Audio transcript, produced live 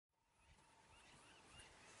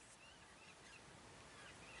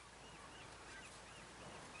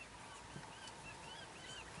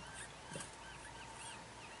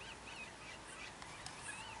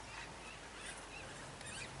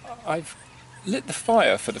I've lit the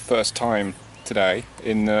fire for the first time today,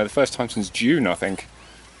 in the first time since June, I think,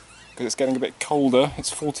 because it's getting a bit colder. It's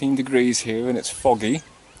 14 degrees here and it's foggy,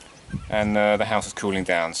 and the house is cooling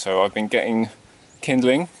down. So I've been getting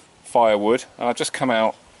kindling, firewood, and I've just come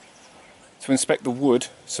out to inspect the wood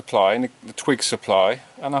supply and the twig supply,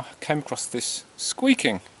 and I came across this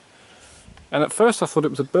squeaking. And at first I thought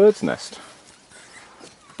it was a bird's nest,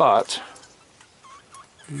 but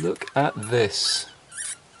look at this.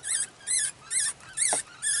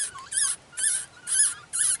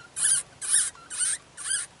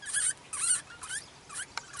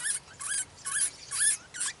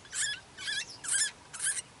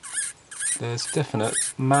 There's definite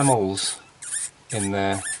mammals in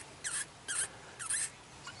there.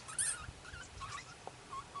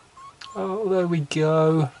 Oh, there we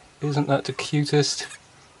go. Isn't that the cutest?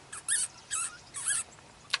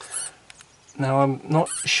 Now, I'm not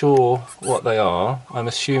sure what they are. I'm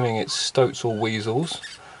assuming it's stoats or weasels.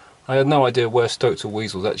 I had no idea where stoats or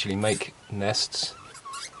weasels actually make nests.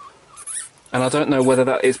 And I don't know whether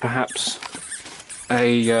that is perhaps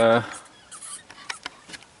an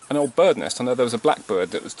old bird nest. I know there was a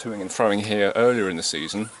blackbird that was toing and froing here earlier in the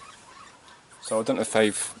season. So I don't know if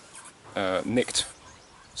they've nicked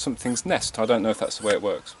something's nest. I don't know if that's the way it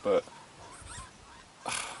works, but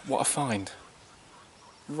what a find.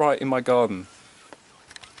 Right in my garden.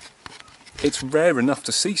 It's rare enough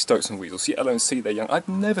to see stoats and weasels, yet alone see their young. I've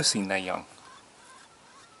never seen their young.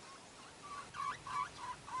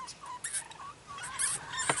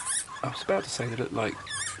 I was about to say they look like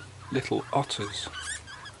little otters,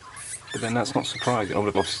 but then that's not surprising. Oh,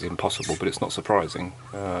 obviously impossible, but it's not surprising,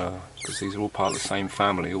 because these are all part of the same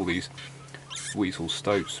family. All these weasels,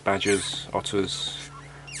 stoats, badgers, otters,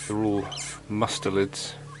 they're all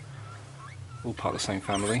mustelids, all part of the same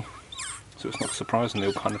family. So it's not surprising they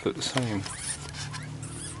all kind of look the same.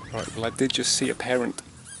 Right, well I did just see a parent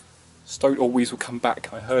stoat or weasel come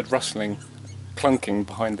back. I heard rustling, clunking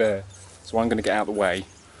behind there, so I'm going to get out of the way.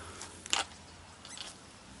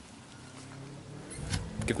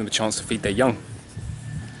 Give them a chance to feed their young.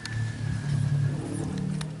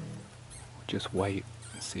 Just wait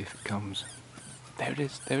and see if it comes. There it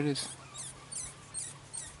is, there it is.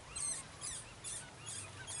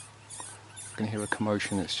 I can hear a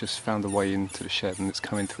commotion. It's just found a way into the shed and it's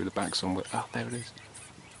coming through the back somewhere. Oh, there it is.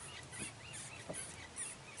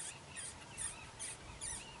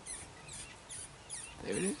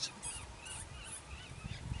 There it is.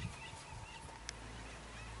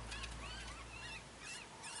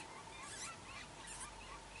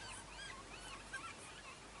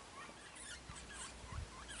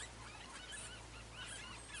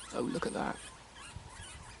 Oh, look at that.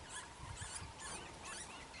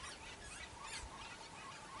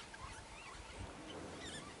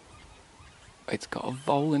 It's got a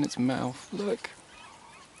vole in its mouth. Look.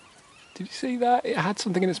 Did you see that? It had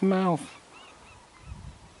something in its mouth.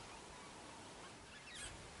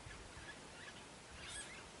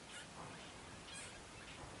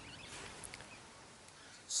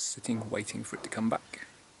 Sitting, waiting for it to come back.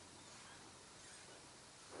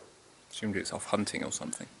 Assumed it's off hunting or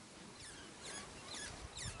something.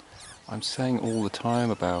 I'm saying all the time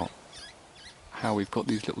about how we've got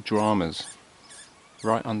these little dramas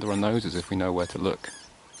right under our noses if we know where to look.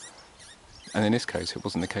 And in this case, it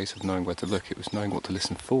wasn't a case of knowing where to look, it was knowing what to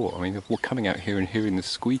listen for. I mean, if we're coming out here and hearing this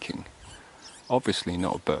squeaking, obviously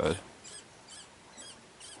not a bird,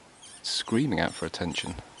 it's screaming out for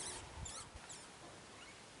attention.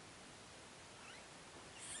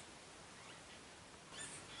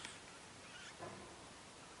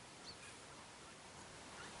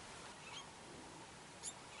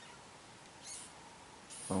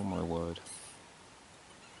 Oh my word.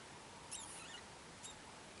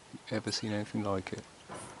 Ever seen anything like it?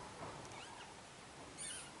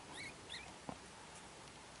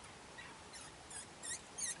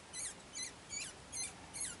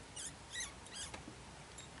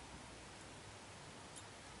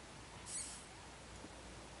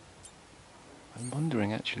 I'm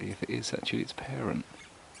wondering actually if it is actually its parent.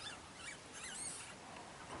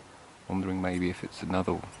 Wondering maybe if it's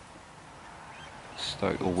another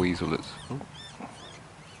stoat or weasel that's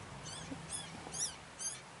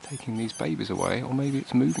taking these babies away, or maybe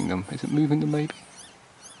it's moving them. Is it moving them maybe?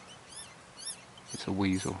 It's a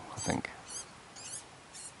weasel, I think.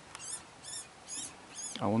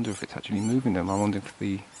 I wonder if it's actually moving them. I wonder if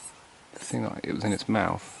the thing that it was in its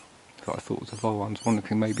mouth that I thought was a vole, I was wondering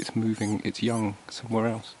if maybe it's moving its young somewhere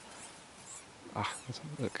else. Ah, let's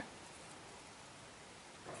have a look.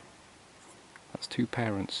 That's two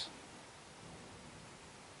parents.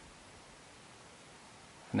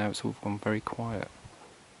 And now it's all gone very quiet.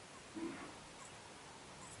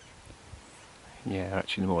 Yeah,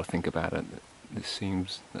 actually, the more I think about it, that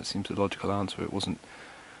seems a logical answer. It wasn't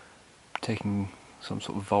taking some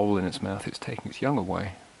sort of vole in its mouth, it's taking its young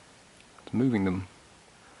away. It's moving them.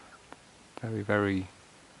 Very, very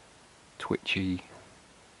twitchy,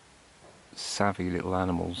 savvy little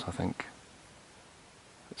animals, I think.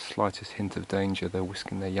 At the slightest hint of danger, they're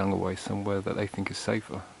whisking their young away somewhere that they think is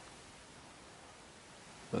safer.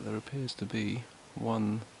 But there appears to be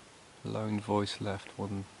one lone voice left,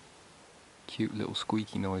 one cute little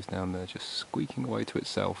squeaky noise down there, just squeaking away to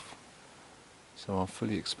itself. So I'm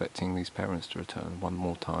fully expecting these parents to return one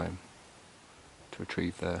more time to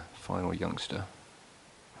retrieve their final youngster.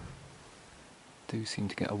 Do seem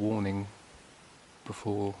to get a warning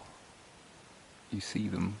before you see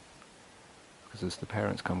them, because as the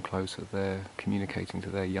parents come closer, they're communicating to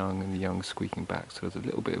their young and the young squeaking back, so there's a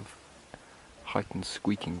little bit of heightened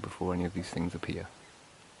squeaking before any of these things appear.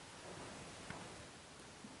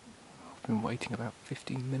 I've been waiting about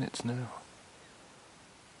 15 minutes now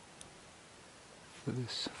for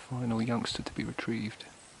this final youngster to be retrieved.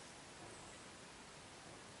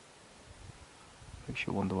 Makes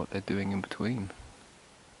you wonder what they're doing in between.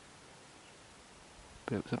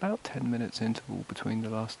 But it was about 10 minutes interval between the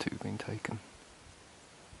last two being taken.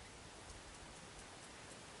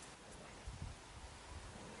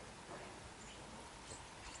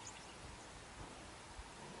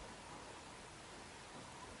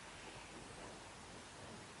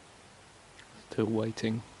 Still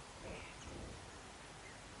waiting.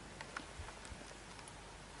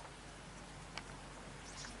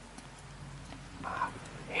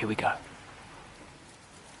 Here we go.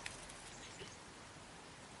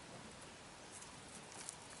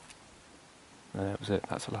 And that was it,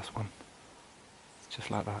 that's the last one. Just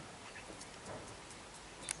like that.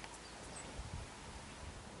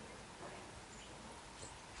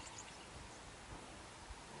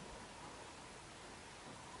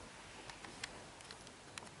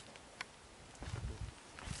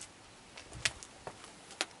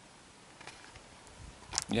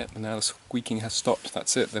 Yep, and now the squeaking has stopped,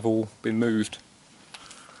 that's it, they've all been moved.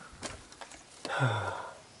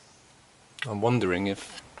 I'm wondering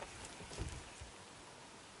if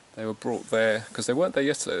they were brought there, because they weren't there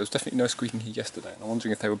yesterday, there was definitely no squeaking here yesterday, and I'm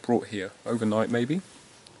wondering if they were brought here overnight maybe,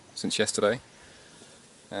 since yesterday.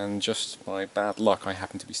 And just by bad luck I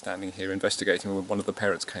happened to be standing here investigating when one of the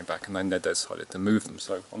parents came back and then they decided to move them.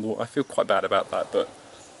 So I feel quite bad about that, but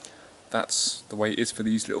that's the way it is for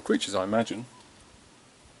these little creatures, I imagine.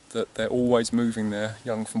 That they're always moving their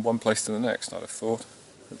young from one place to the next, I'd have thought,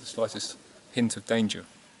 at the slightest hint of danger.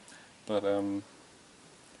 But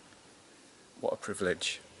what a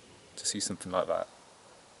privilege to see something like that.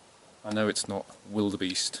 I know it's not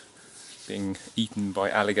wildebeest being eaten by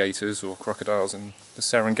alligators or crocodiles in the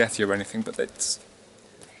Serengeti or anything, but it's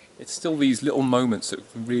still these little moments that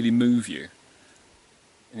really move you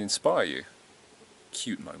and inspire you.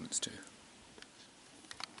 Cute moments too.